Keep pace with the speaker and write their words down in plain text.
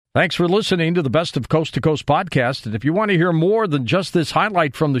Thanks for listening to the Best of Coast to Coast podcast. And if you want to hear more than just this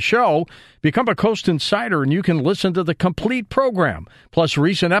highlight from the show, become a Coast Insider and you can listen to the complete program, plus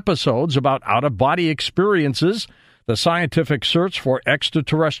recent episodes about out-of-body experiences, the scientific search for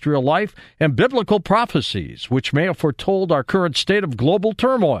extraterrestrial life, and biblical prophecies, which may have foretold our current state of global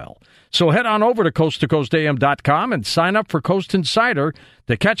turmoil. So head on over to coasttocoastam.com and sign up for Coast Insider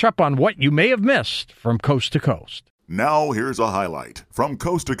to catch up on what you may have missed from Coast to Coast. Now here's a highlight from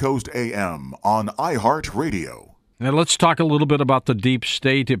Coast to Coast AM on iHeartRadio. Now let's talk a little bit about the deep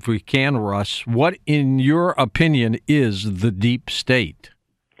state, if we can, Russ. What, in your opinion, is the deep state?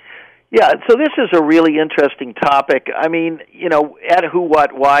 Yeah, so this is a really interesting topic. I mean, you know, at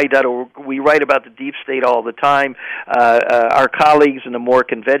whowhatwhy.org, we write about the deep state all the time. Our colleagues in the more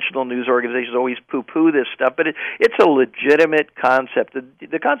conventional news organizations always poo-poo this stuff, but it's a legitimate concept.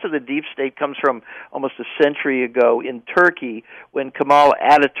 The concept of the deep state comes from almost a century ago in Turkey when Kemal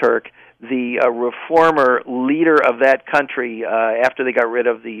Ataturk, the reformer leader of that country after they got rid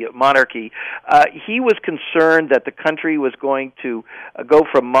of the monarchy, he was concerned that the country was going to go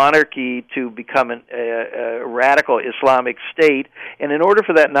from monarchy to become a radical Islamic state, and in order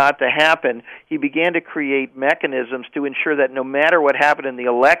for that not to happen, he began to create mechanisms to ensure that no matter what happened in the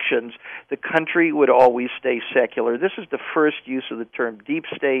elections, the country would always stay secular. This is the first use of the term deep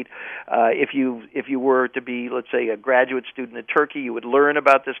state. If you were to be, let's say, a graduate student in Turkey, you would learn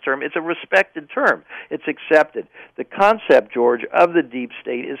about this term. It's a respected term. It's accepted. The concept, George, of the deep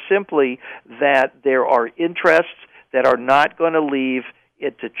state is simply that there are interests that are not going to leave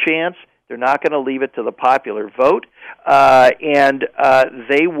it to chance. They're not going to leave it to the popular vote, and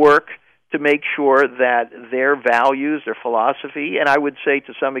they work to make sure that their values, their philosophy, and I would say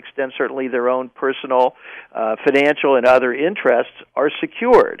to some extent certainly their own personal, financial, and other interests are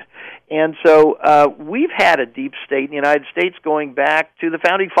secured. And so we've had a deep state in the United States going back to the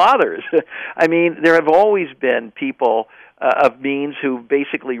Founding Fathers. I mean, there have always been people of means who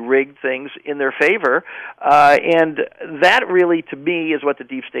basically rigged things in their favor, and that really, to me, is what the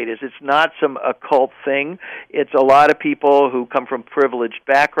deep state is. It's not some occult thing. It's a lot of people who come from privileged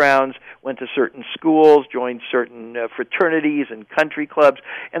backgrounds, went to certain schools, joined certain fraternities and country clubs,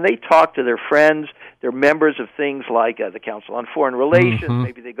 and they talk to their friends. They're members of things like the Council on Foreign Relations. Mm-hmm.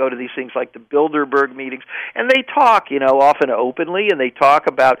 Maybe they go to these things like the Bilderberg meetings, and they talk, often openly, and they talk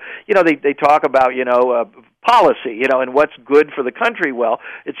about, they talk about, policy, and what's good for the country. Well,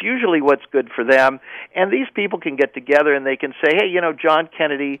 it's usually what's good for them. And these people can get together and they can say, hey, John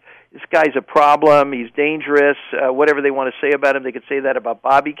Kennedy, this guy's a problem, he's dangerous, whatever they want to say about him. They could say that about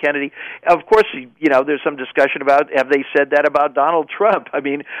Bobby Kennedy. Of course, there's some discussion about, have they said that about Donald Trump? I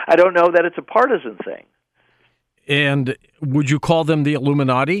mean, I don't know that it's a partisan thing. And would you call them the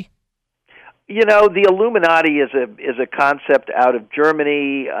Illuminati? The Illuminati is a concept out of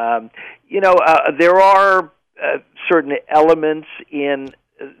Germany. There are certain elements in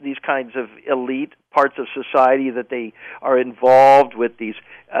these kinds of elite parts of society that they are involved with these,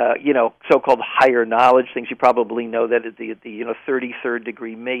 so-called higher knowledge things. You probably know that at the 33rd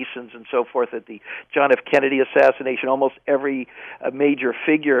degree Masons and so forth, at the John F. Kennedy assassination, almost every major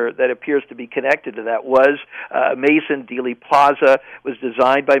figure that appears to be connected to that was a Mason. Dealey Plaza was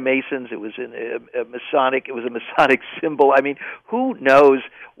designed by Masons. It was a Masonic symbol. I mean, who knows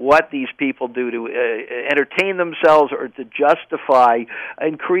what these people do to entertain themselves or to justify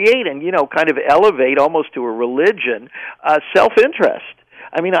and create and, kind of elevate almost to a religion, self-interest.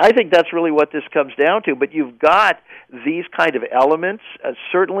 I mean, I think that's really what this comes down to. But you've got these kind of elements,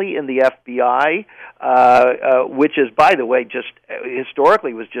 certainly in the FBI, which is, by the way, just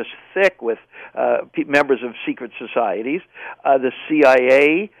historically was just thick with members of secret societies, the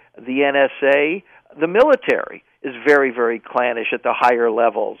CIA, the NSA, the military is very, very clannish at the higher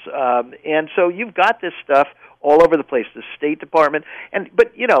levels. And so you've got this stuff all over the place, the State Department.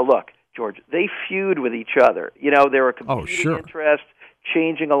 But, look, George, they feud with each other. There are competing interests,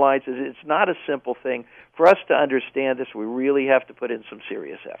 changing alliances. It's not a simple thing. For us to understand this, we really have to put in some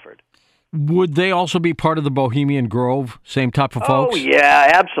serious effort. Would they also be part of the Bohemian Grove, same type of folks? Oh,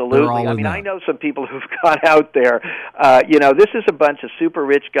 yeah, absolutely. I mean, I know some people who've gone out there. This is a bunch of super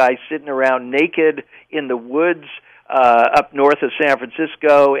rich guys sitting around naked in the woods up north of San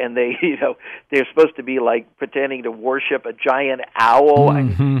Francisco, and they're supposed to be like pretending to worship a giant owl.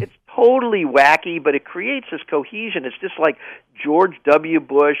 Mm-hmm. I mean, it's totally wacky, but it creates this cohesion. It's just like George W.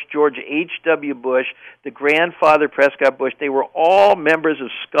 Bush, George H.W. Bush, the grandfather Prescott Bush. They were all members of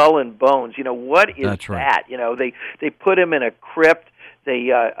Skull and Bones. What is That's right. that? They put him in a crypt.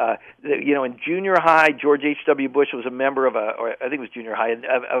 In junior high, George H.W. Bush was a member of or I think it was junior high,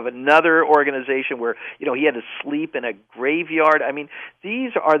 of another organization where, he had to sleep in a graveyard. I mean,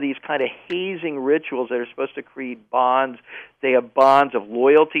 these are these kind of hazing rituals that are supposed to create bonds. They have bonds of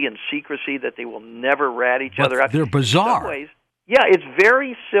loyalty and secrecy that they will never rat each other out. They're bizarre. In some ways, yeah, it's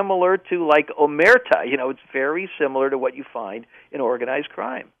very similar to like Omerta. It's very similar to what you find in organized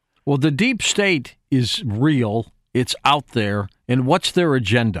crime. Well, the deep state is real. It's out there. And what's their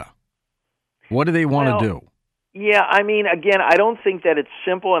agenda? What do they want to do? Yeah, I mean, again, I don't think that it's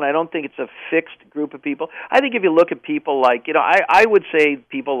simple, and I don't think it's a fixed group of people. I think if you look at people like, I would say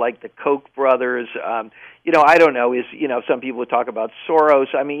people like the Koch brothers, I don't know, some people would talk about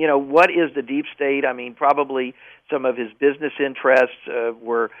Soros. I mean, what is the deep state? I mean, probably some of his business interests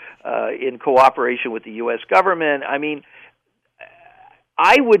were in cooperation with the U.S. government. I mean,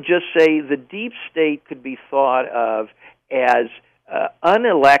 I would just say the deep state could be thought of as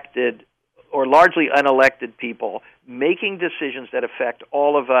unelected or largely unelected people making decisions that affect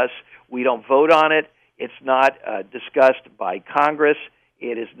all of us. We don't vote on it. It's not discussed by Congress.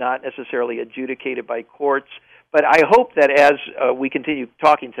 It is not necessarily adjudicated by courts. But I hope that as we continue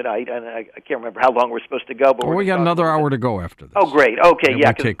talking tonight, and I can't remember how long we're supposed to go. But we got another hour to go after this. Oh, great. Okay,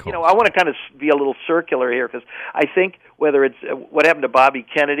 yeah. We'll Because I want to kind of be a little circular here, because I think whether it's what happened to Bobby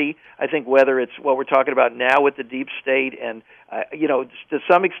Kennedy, I think whether it's what we're talking about now with the deep state, and to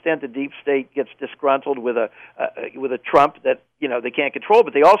some extent the deep state gets disgruntled with a Trump that they can't control,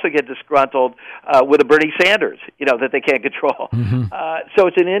 but they also get disgruntled with a Bernie Sanders that they can't control. Mm-hmm. So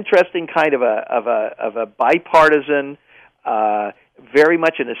it's an interesting kind of a bipartisan, very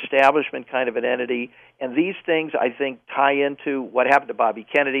much an establishment kind of an entity, and these things I think tie into what happened to Bobby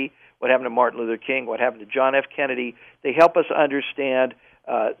Kennedy, what happened to Martin Luther King, what happened to John F. Kennedy. They help us understand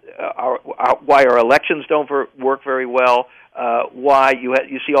why our elections don't work very well, why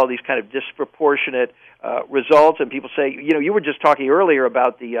you see all these kind of disproportionate results, and people say, you were just talking earlier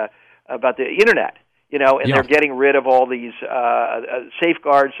about the internet, and they're getting rid of all these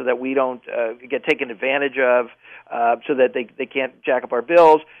safeguards so that we don't get taken advantage of, so that they can't jack up our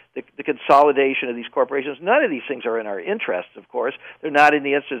bills. The consolidation of these corporations, none of these things are in our interests, of course. They're not in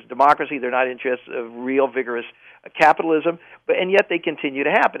the interest of democracy. They're not in the interest of real, vigorous capitalism, and yet they continue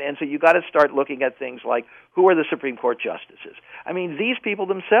to happen. And so you got to start looking at things like, who are the Supreme Court justices? I mean, these people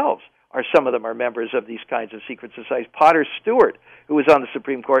themselves some of them are members of these kinds of secret societies. Potter Stewart, who was on the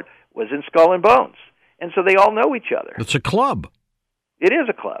Supreme Court, was in Skull and Bones. And so they all know each other. It's a club. It is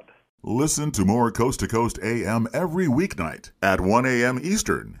a club. Listen to more Coast to Coast AM every weeknight at 1 a.m.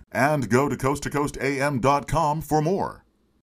 Eastern, and go to coasttocoastam.com for more.